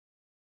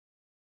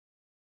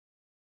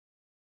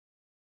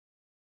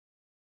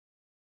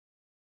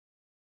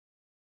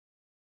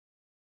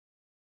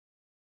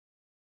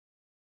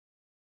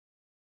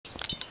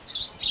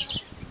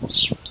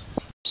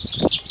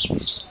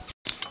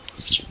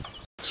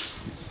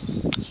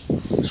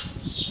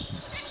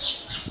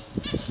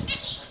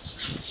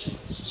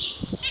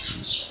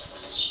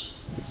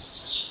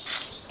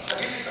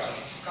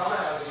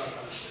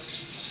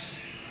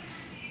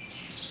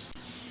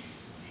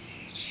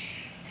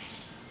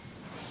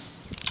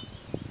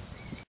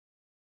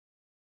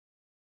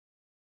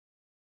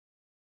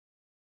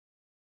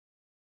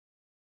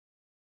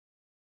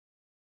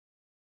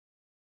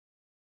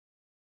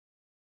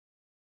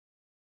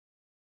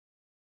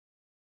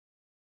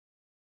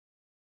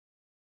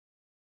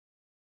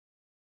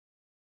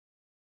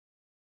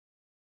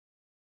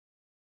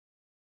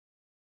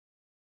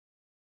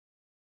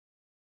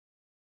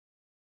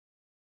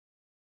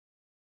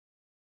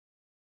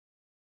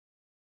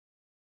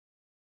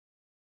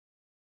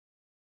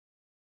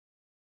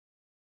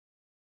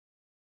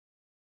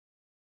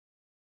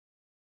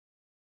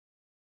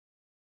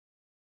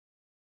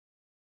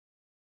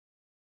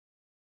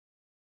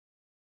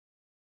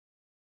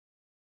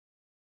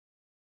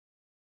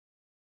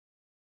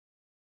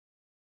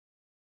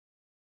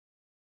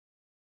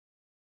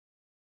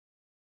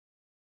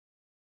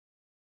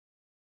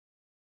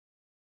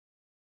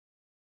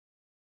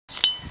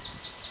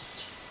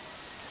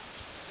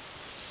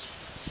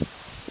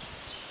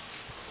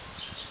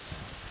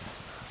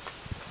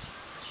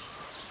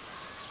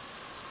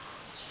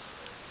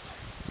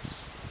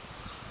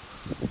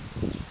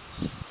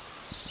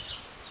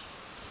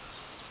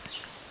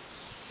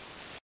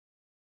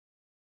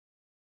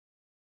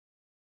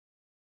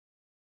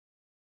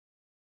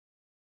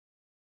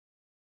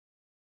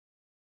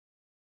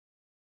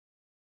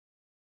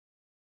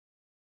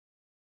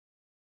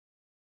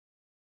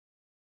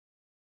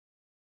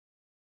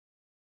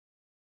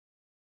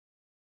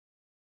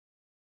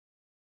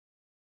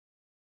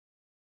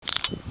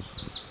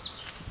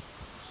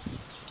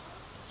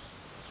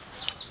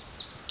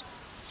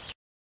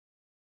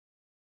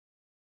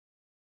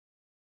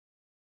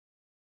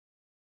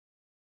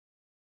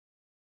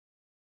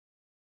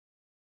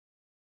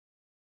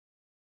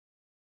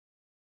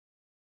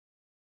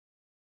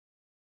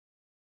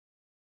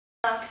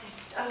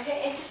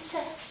Okay, and just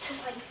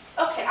like,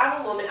 okay,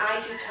 I'm a woman,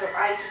 I do tour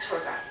guiding,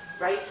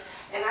 right?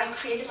 And I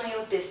created my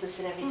own business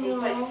and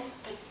everything, but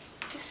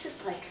this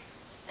is like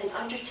an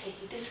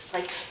undertaking. This is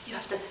like, you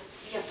have the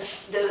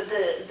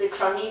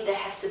crummy that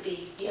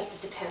you have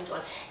to depend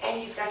on,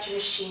 and you've got your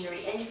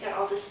machinery, and you've got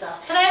all this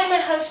stuff. But I have my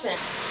husband.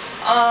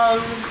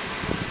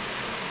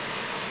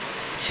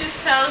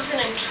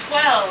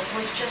 2012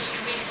 was just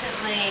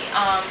recently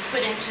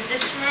put into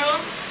this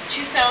room.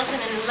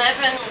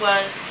 2011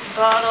 was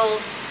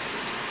bottled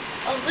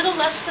a little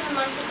less than a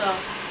month ago.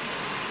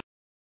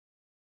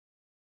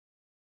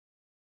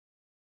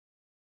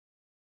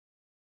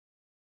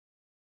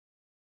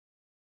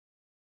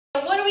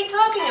 What are we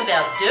talking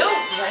about?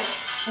 Right?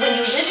 When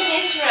you live in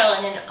Israel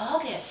and in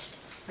August,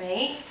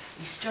 right,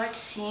 you start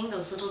seeing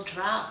those little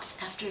drops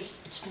after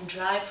it's been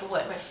dry for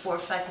what, 4 or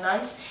 5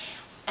 months,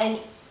 and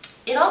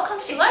it all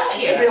comes to life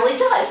here. It really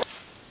does.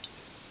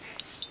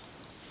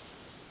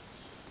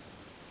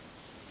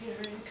 Here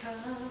it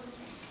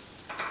comes.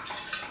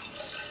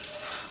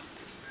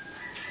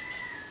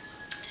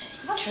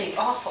 It must be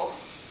awful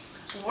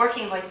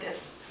working like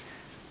this.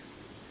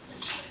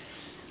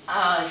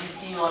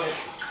 You want to,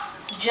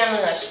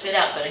 generally I spit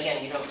out, but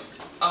again, you don't.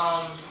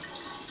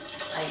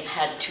 I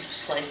had 2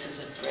 slices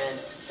of bread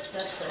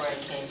before I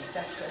came.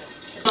 That's good.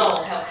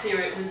 Oh, how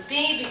clear it would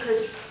be,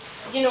 because,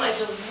 you know,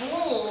 as a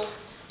rule,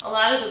 a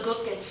lot of the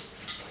gook gets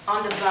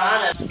on the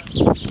bottom.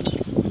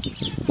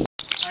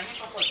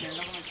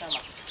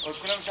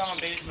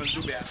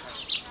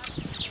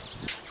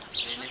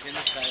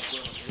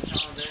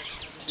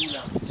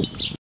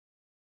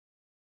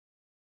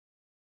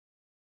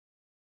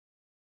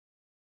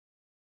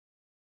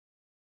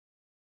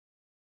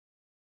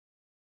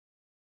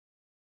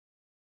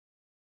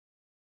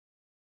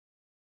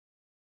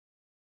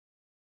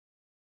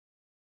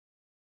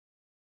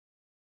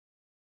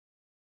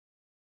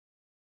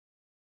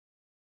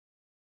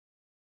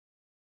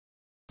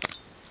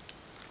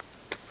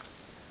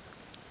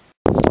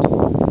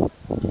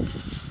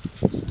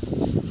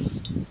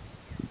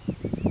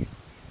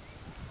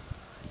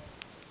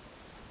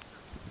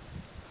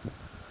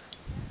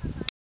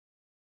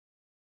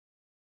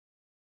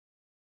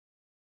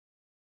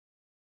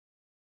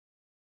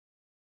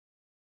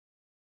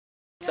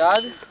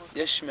 צעד,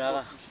 יש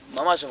מערה,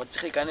 ממש, אבל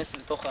צריך להיכנס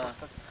לתוך ה...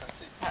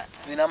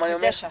 מבינה מה אני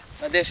אומר? הדשא.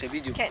 הדשא,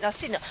 בדיוק. כן,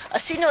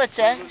 עשינו את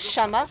זה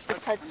שמה,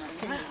 בצד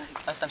שמאל.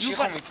 אז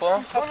תמשיכו מפה.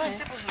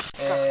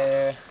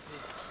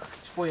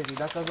 יש פה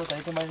ירידה כזאת,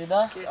 הייתם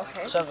בירידה?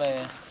 עכשיו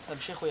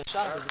תמשיכו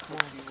ישר, וזה כמו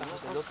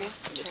ככה גדוקי.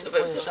 פה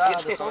ישר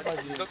עד הסוף, אז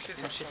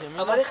תמשיך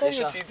ימינה.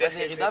 אז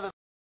ירידה